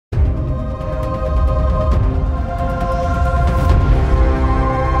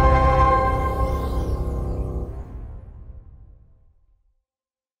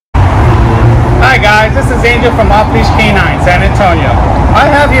this is Angel from Off-Leash Canine, San Antonio. I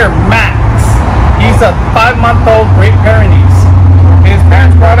have here Max. He's a 5-month-old Great Pyrenees. His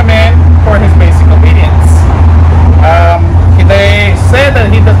parents brought him in for his basic obedience. They said that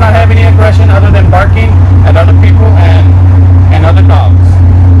he does not have any aggression other than barking at other people and other dogs.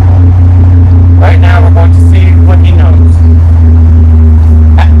 Right now we're going to see what he knows.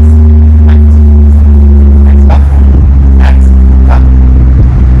 Max, Max, Max, come. Max, come.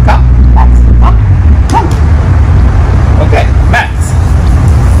 Come, Max, come. Come. Okay, Max.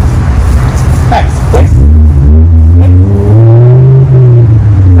 Max, please.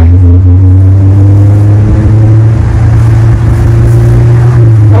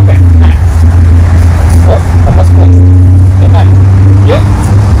 Okay, Max. Oh, almost close. Okay, Max. Yep.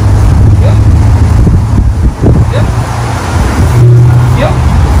 Yep. Yep. Yep.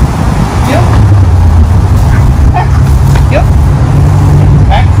 Yep. Max. Yep.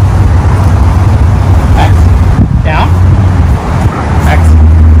 Max. Max. Down. Max.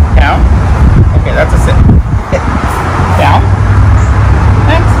 Down. Okay, that's a sit. Down.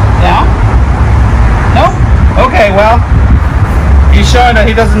 Max. Down. No? Okay, well, he's showing that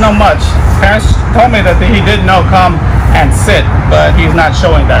he doesn't know much. Parents told me that he did know come and sit, but he's not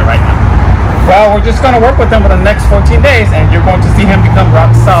showing that right now. Well, we're just going to work with him for the next 14 days, and you're going to see him become rock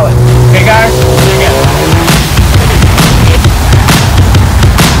solid. Okay, guys? See you again.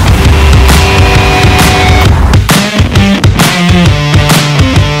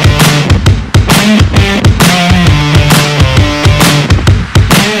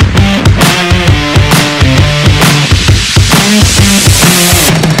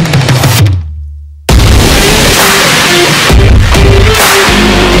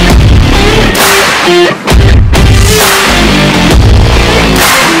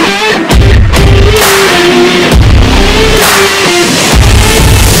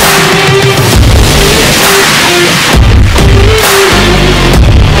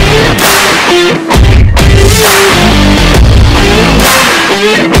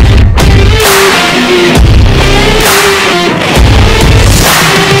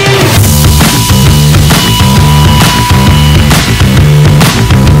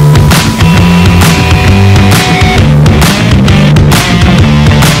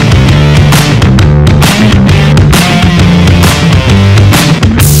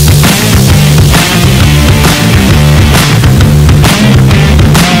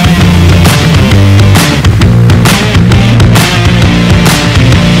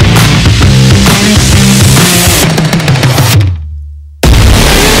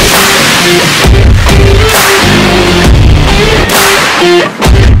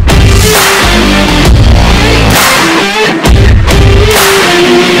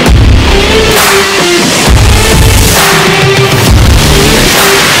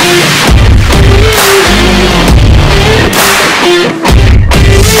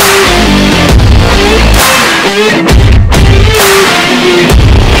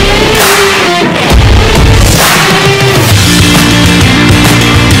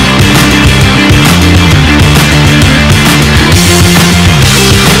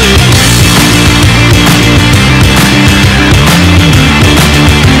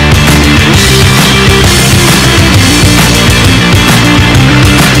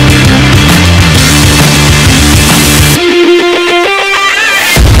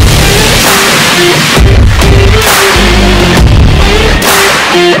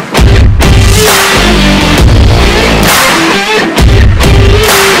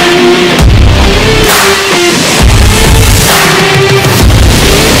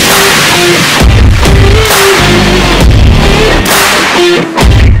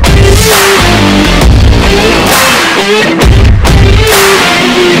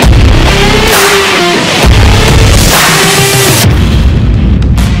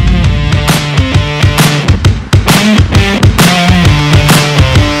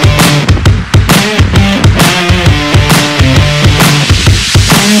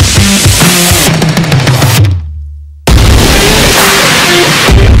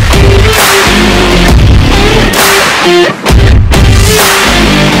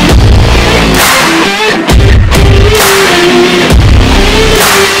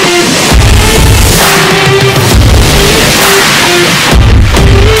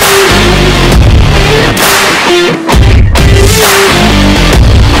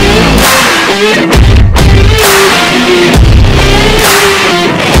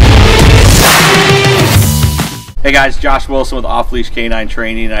 Hey guys, Josh Wilson with Off-Leash Canine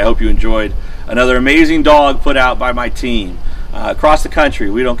Training. I hope you enjoyed another amazing dog put out by my team. Across the country,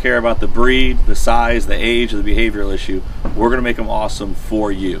 we don't care about the breed, the size, the age, or the behavioral issue. We're going to make them awesome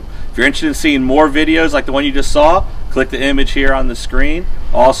for you. If you're interested in seeing more videos like the one you just saw, click the image here on the screen.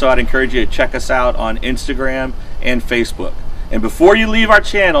 Also, I'd encourage you to check us out on Instagram and Facebook. And before you leave our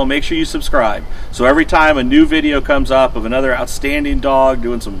channel, make sure you subscribe. So every time a new video comes up of another outstanding dog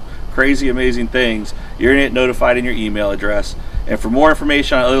doing some crazy, amazing things, you're going to get notified in your email address. And for more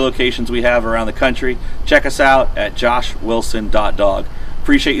information on other locations we have around the country, check us out at joshwilson.dog.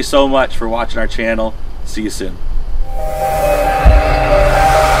 Appreciate you so much for watching our channel. See you soon.